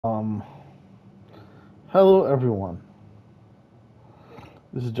Um, Hello everyone.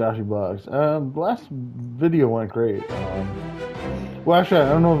 This is Joshy Boggs. The last video went great. Well, actually, I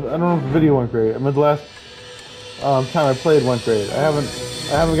don't know if the video went great. I mean, the last time I played went great. I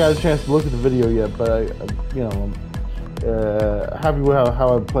haven't got a chance to look at the video yet, but I'm happy with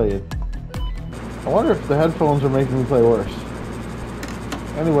how I played. I wonder if the headphones are making me play worse.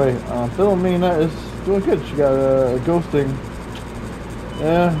 Anyway, Philomena is doing good. She got a ghosting.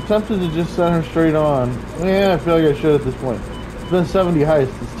 Yeah, I'm tempted to just send her straight on. Yeah, I feel like I should at this point. It's been 70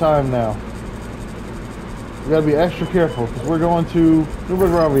 heists. It's time now. We gotta be extra careful because we're going to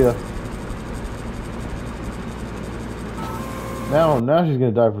Nubagravia. Now she's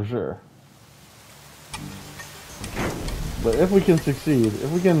gonna die for sure. But if we can succeed,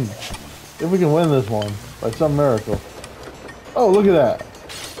 if we can win this one by some miracle. Oh, look at that.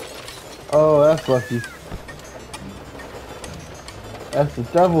 Oh, that's lucky. That's the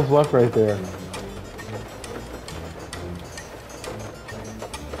devil's luck right there.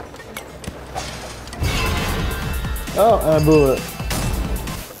 Oh, and I blew it.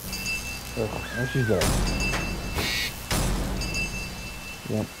 Oh, and she's dead.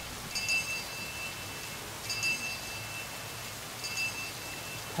 Yep.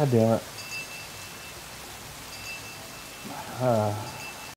 God damn it.